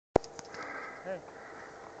Hey.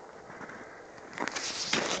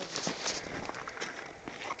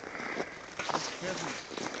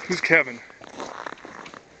 Who's Kevin?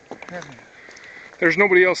 Kevin. There's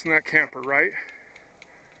nobody else in that camper, right?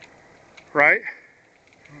 Right?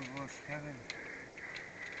 Who's Kevin?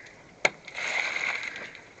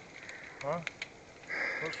 Huh?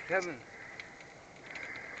 Who's Kevin?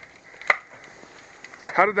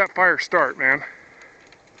 How did that fire start, man?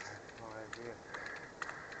 No idea.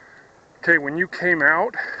 Okay, when you came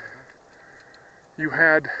out, you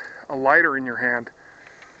had a lighter in your hand.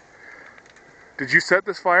 Did you set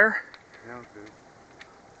this fire? No, dude.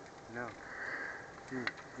 No.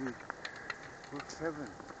 Dude. Who's Kevin?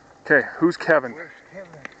 Okay, who's Kevin? Where's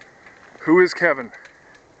Kevin? Who is Kevin?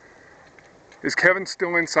 Is Kevin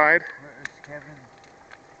still inside? Where is Kevin?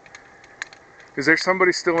 Is there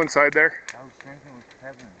somebody still inside there? I was drinking with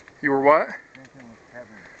Kevin. You were what? Drinking with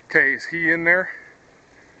Kevin. Okay, is he in there?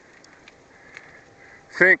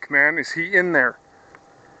 Think, man, is he in there?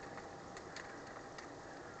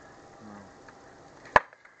 No.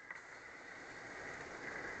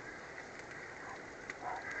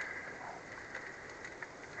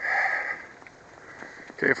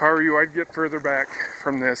 Okay, if I were you, I'd get further back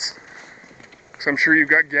from this. Because I'm sure you've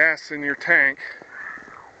got gas in your tank.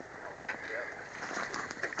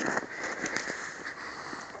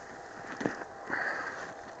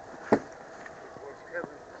 Where's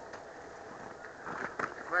Kevin?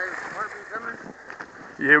 Fire department coming?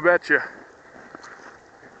 You betcha.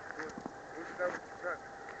 Who's that with the truck?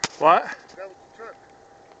 What? Who's that with the truck?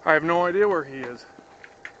 I have no idea where he is.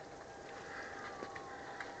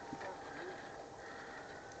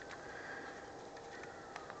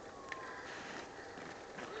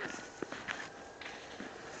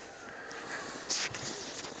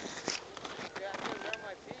 Jacket around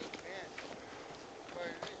my feet, man. Or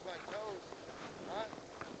at least my toes. Huh?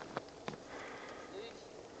 Please?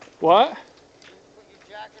 What? You put your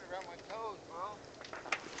jacket around my toes, bro.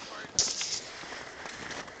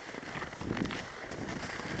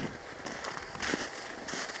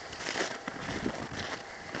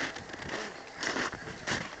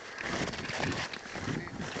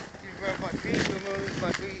 You rub my feet, you move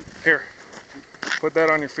my feet. Here, put that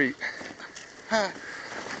on your feet. Huh.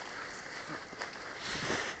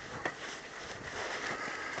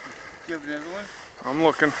 You have another one? I'm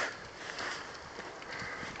looking.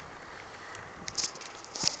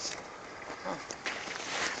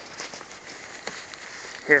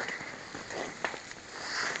 Here.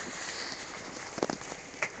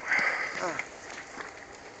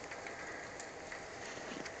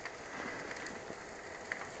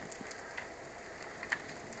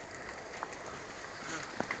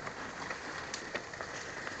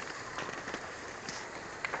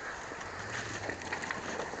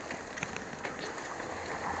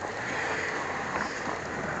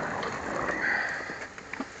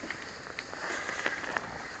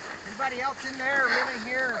 Anybody else in there living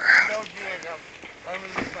here? I told you like I'm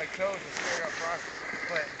lose my toes and straight up rock.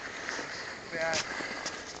 But yeah.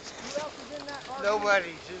 Who else is in that RV?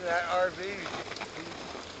 Nobody's in that RV.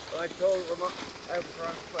 I told him I'm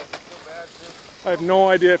front, but so bad too. I have no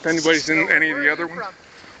idea if anybody's in any of Where the are other you ones. from?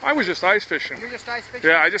 I was just ice fishing. You're just ice fishing?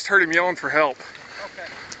 Yeah, I just heard him yelling for help. Okay.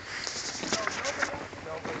 So nobody else?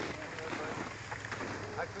 Nobody in there,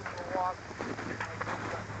 but I couldn't go walk.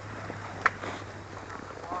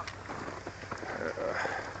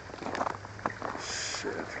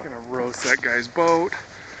 Shit, gonna roast that guy's boat.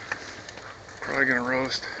 Probably gonna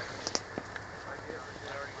roast.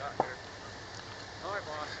 Alright,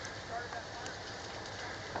 boss.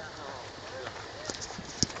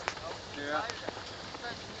 Yeah.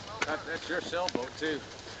 That's your sailboat too.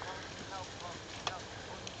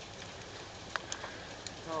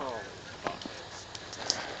 Oh.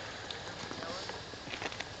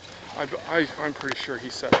 I'm pretty sure he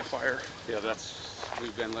set the fire. Yeah,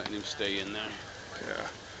 we've been letting him stay in there. Yeah.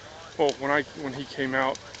 Well, when he came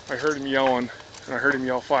out, I heard him yelling, and I heard him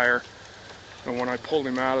yell fire. And when I pulled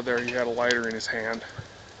him out of there, he had a lighter in his hand.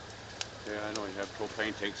 Yeah, I know he had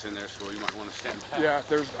propane tanks in there, so you might want to stand back. Yeah,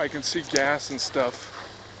 I can see gas and stuff.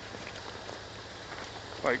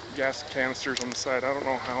 Like gas canisters on the side. I don't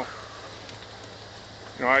know how.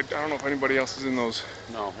 You know, I don't know if anybody else is in those.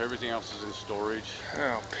 No, everything else is in storage.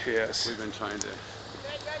 Oh, piss. We've been trying to Hey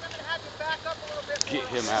guys, I'm gonna have you back up a little bit get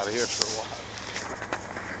him out of here for a while.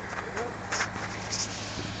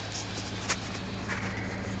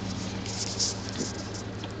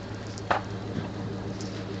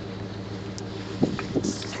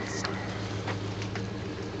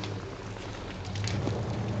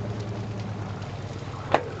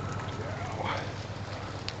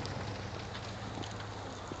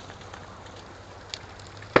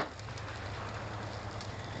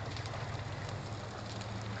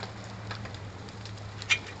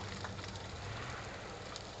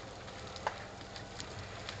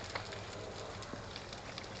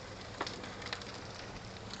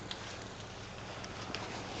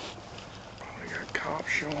 Cops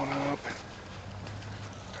showing up.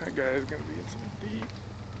 That guy is gonna be in some deep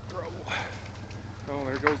trouble. Oh,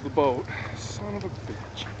 there goes the boat. Son of a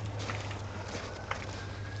bitch.